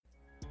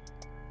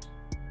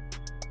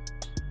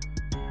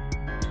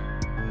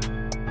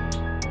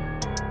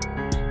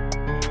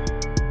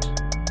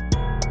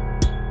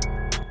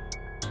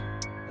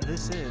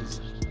This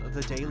is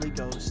the Daily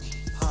Ghost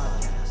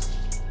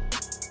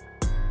Podcast.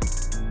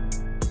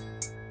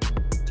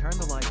 Turn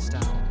the lights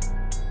down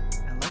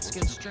and let's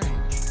get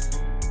strange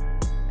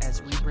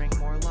as we bring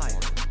more life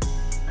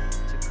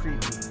to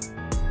creepy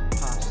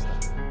pasta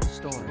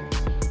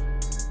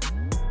stories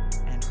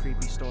and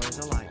creepy stories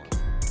alike.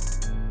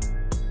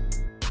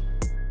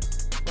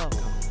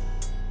 Welcome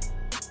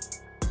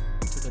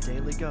to the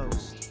Daily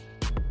Ghost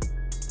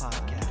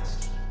Podcast.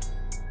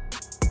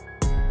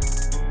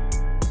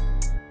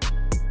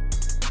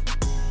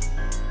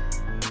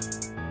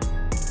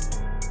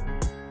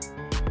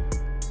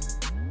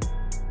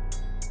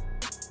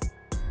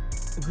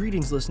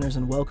 Greetings, listeners,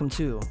 and welcome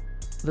to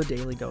the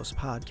Daily Ghost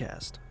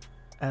Podcast.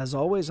 As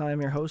always, I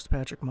am your host,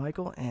 Patrick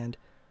Michael, and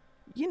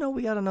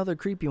we got another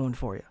creepy one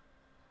for you.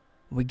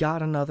 We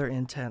got another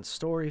intense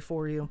story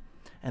for you,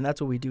 and that's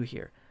what we do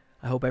here.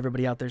 I hope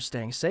everybody out there is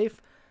staying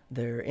safe.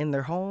 They're in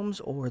their homes,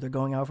 or they're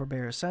going out for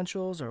bare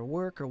essentials, or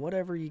work, or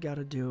whatever you got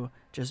to do.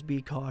 Just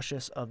be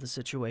cautious of the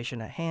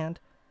situation at hand.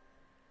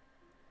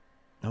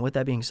 And with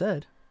that being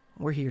said,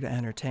 we're here to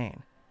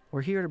entertain.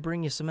 We're here to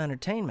bring you some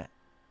entertainment.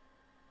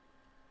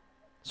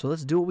 So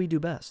let's do what we do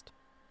best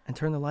and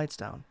turn the lights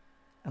down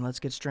and let's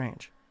get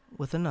strange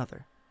with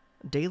another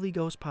Daily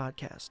Ghost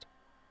Podcast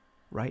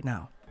right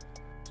now.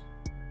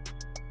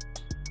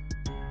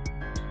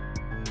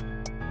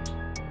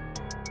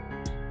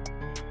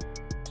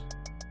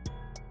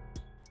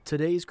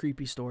 Today's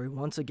creepy story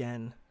once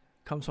again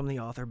comes from the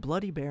author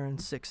Bloody Baron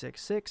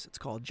 666. It's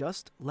called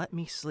Just Let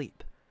Me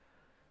Sleep.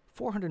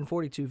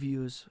 442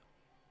 views,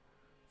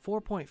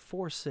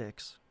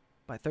 4.46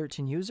 by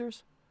 13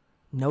 users.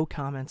 No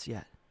comments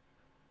yet.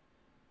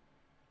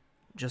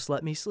 Just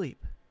Let Me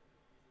Sleep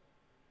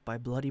by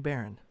Bloody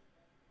Baron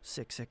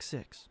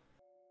 666.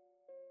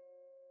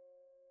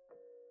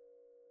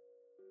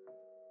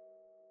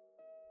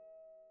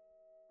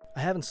 I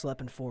haven't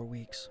slept in 4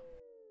 weeks.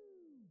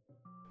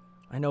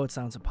 I know it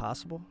sounds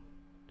impossible.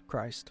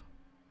 Christ,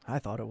 I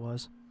thought it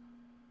was.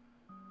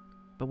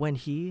 But when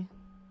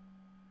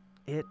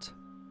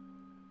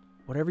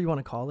whatever you want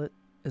to call it,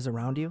 is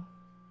around you,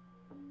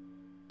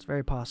 it's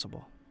very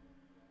possible.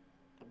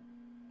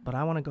 But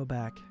I want to go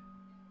back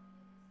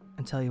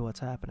and tell you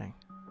what's happening.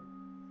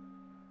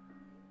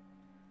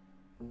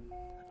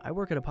 I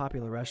work at a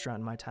popular restaurant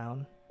in my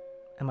town,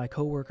 and my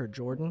coworker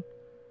Jordan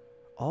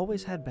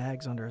always had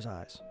bags under his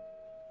eyes.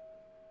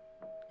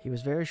 He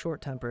was very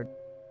short-tempered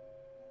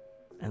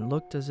and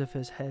looked as if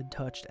his head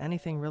touched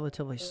anything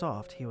relatively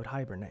soft, he would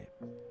hibernate.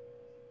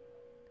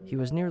 He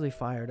was nearly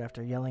fired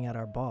after yelling at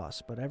our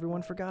boss, but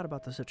everyone forgot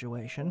about the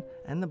situation,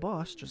 and the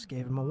boss just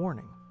gave him a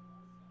warning.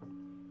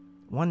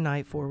 One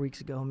night, 4 weeks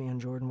ago, me and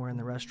Jordan were in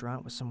the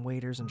restaurant with some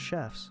waiters and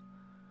chefs.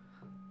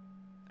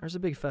 There's a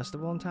big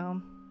festival in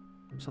town,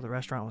 so the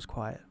restaurant was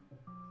quiet.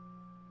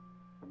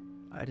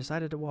 I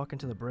decided to walk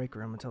into the break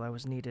room until I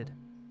was needed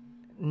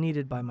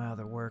by my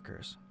other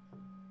workers.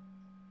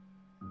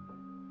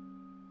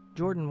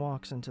 Jordan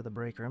walks into the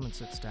break room and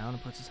sits down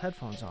and puts his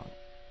headphones on.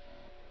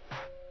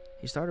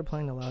 He started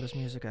playing the loudest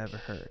music I ever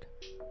heard.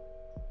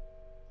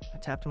 I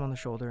tapped him on the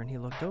shoulder and he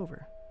looked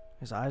over.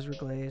 His eyes were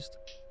glazed,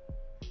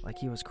 like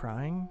he was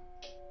crying.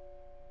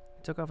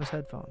 He took off his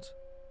headphones.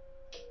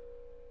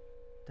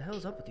 The hell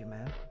is up with you,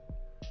 man?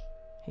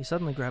 He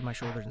suddenly grabbed my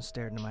shoulders and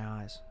stared into my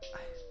eyes.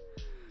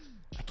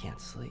 I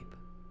can't sleep.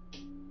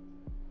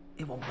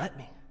 It won't let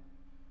me.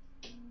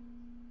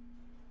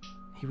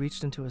 He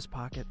reached into his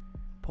pocket,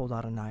 pulled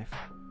out a knife.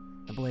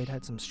 The blade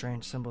had some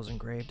strange symbols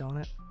engraved on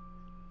it.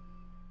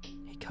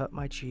 He cut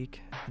my cheek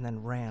and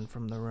then ran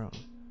from the room.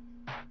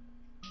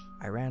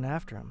 I ran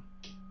after him,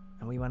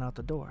 and we went out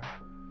the door.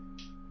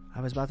 I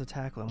was about to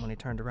tackle him when he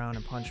turned around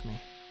and punched me.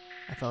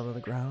 I fell to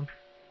the ground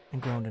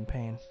and groaned in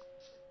pain.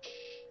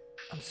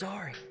 I'm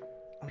sorry.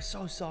 I'm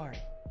so sorry.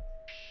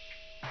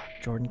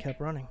 Jordan kept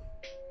running.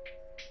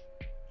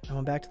 I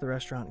went back to the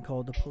restaurant and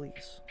called the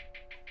police.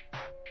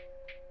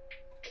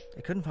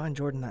 They couldn't find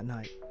Jordan that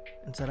night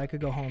and said I could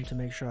go home to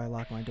make sure I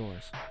locked my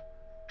doors.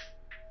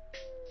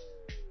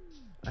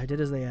 I did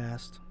as they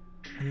asked,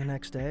 and the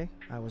next day,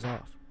 I was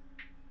off.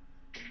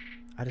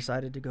 I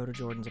decided to go to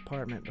Jordan's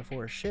apartment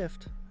before his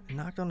shift and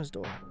knocked on his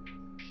door.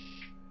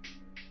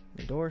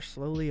 The door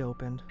slowly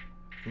opened,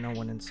 with no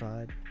one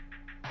inside.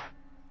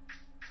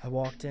 I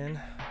walked in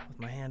with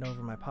my hand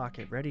over my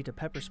pocket, ready to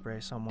pepper spray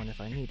someone if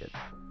I needed.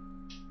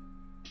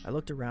 I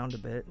looked around a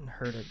bit and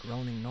heard a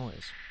groaning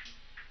noise.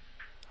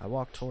 I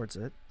walked towards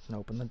it and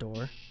opened the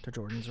door to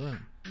Jordan's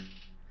room.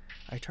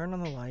 I turned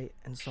on the light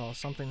and saw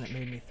something that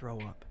made me throw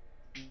up.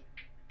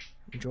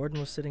 Jordan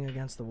was sitting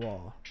against the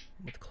wall,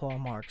 with claw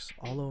marks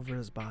all over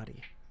his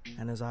body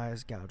and his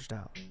eyes gouged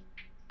out.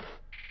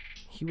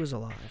 He was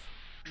alive.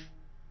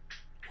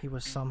 He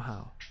was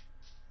somehow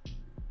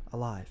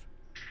alive.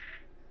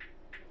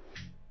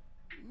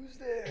 Who's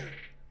there?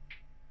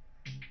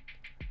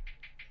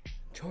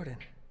 Jordan.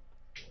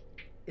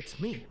 It's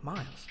me,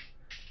 Miles.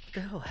 What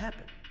the hell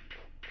happened?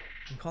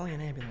 I'm calling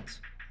an ambulance.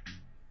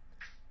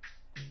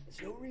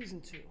 There's no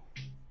reason to.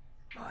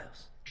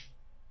 Miles,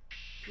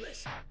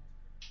 listen.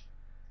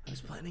 I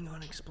was planning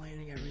on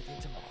explaining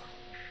everything tomorrow,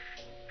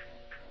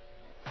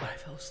 but I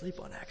fell asleep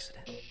on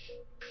accident.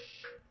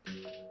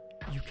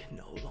 You can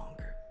no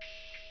longer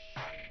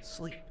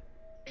sleep.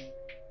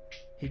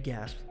 He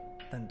gasped,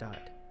 then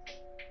died.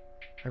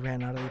 I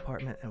ran out of the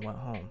apartment and went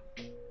home.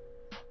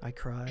 I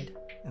cried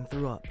and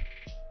threw up.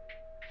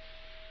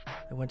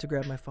 I went to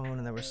grab my phone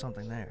and there was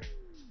something there.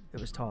 It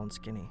was tall and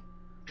skinny.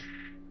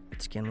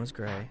 Its skin was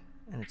gray,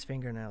 and its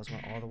fingernails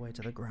went all the way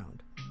to the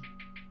ground.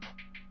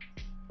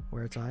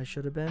 Where its eyes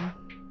should have been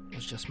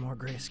was just more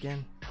gray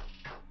skin.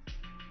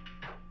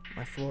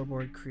 My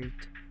floorboard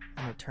creaked,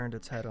 and it turned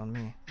its head on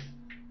me.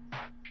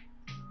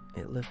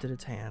 It lifted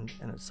its hand,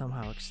 and it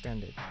somehow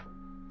extended.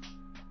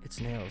 Its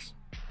nails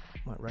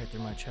went right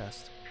through my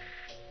chest.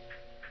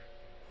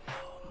 No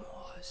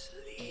more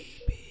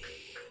sleeping.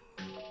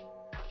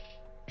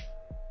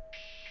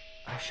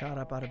 I shot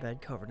up out of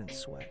bed covered in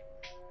sweat.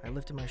 I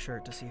lifted my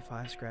shirt to see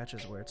 5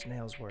 scratches where its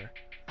nails were.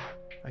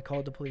 I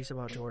called the police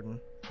about Jordan,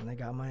 and they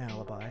got my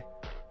alibi.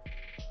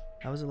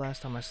 That was the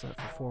last time I slept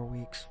for 4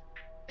 weeks.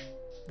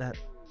 That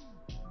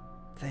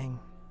thing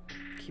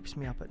keeps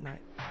me up at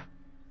night.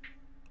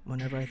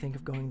 Whenever I think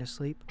of going to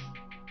sleep,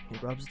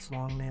 it rubs its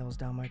long nails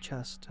down my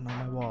chest and on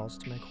my walls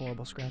to make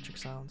horrible scratching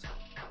sounds.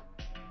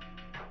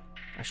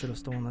 I should have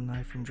stolen the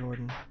knife from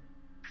Jordan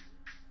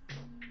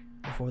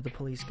before the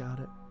police got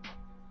it.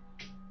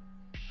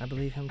 I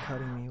believe him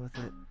cutting me with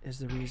it is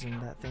the reason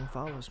that thing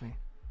follows me.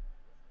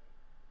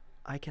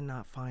 I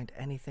cannot find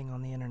anything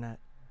on the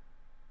internet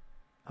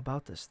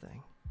about this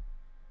thing.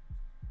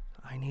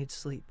 I need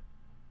sleep,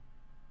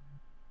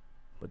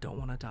 but don't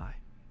want to die.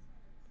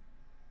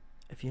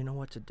 If you know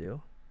what to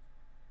do,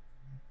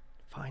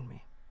 find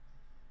me.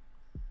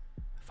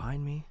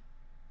 Find me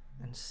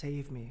and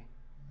save me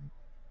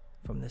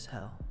from this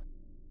hell.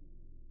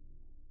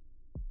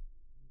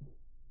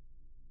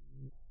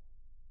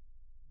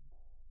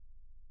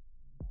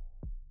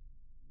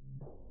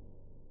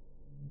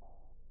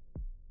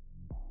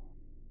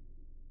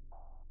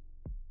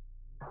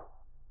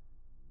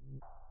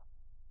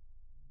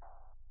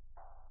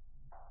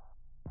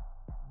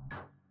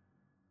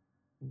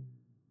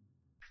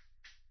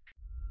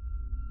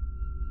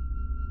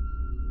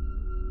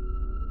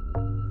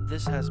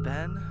 This has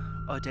been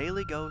a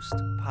Daily Ghost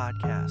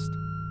podcast.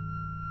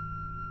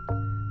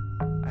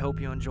 I hope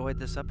you enjoyed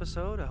this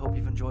episode. I hope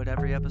you've enjoyed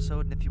every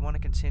episode. And if you want to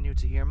continue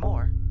to hear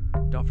more,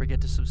 don't forget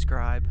to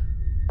subscribe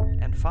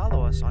and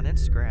follow us on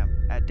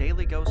Instagram at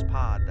Daily Ghost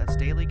Pod. That's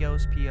Daily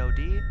Ghost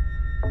POD.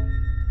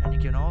 And you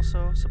can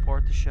also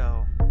support the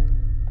show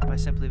by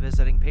simply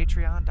visiting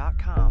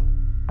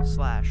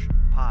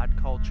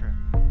patreon.com/podculture.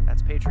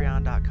 That's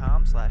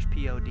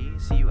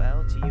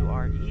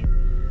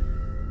patreon.com/PODCULTURE.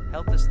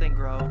 Help this thing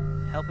grow.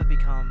 Help it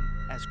become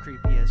as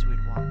creepy as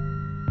we'd want.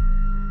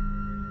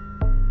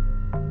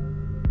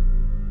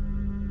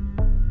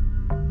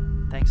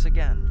 Thanks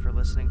again for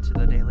listening to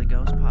the Daily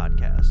Ghost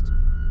podcast.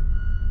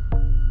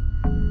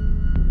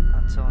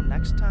 Until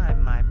next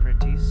time, my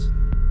pretties.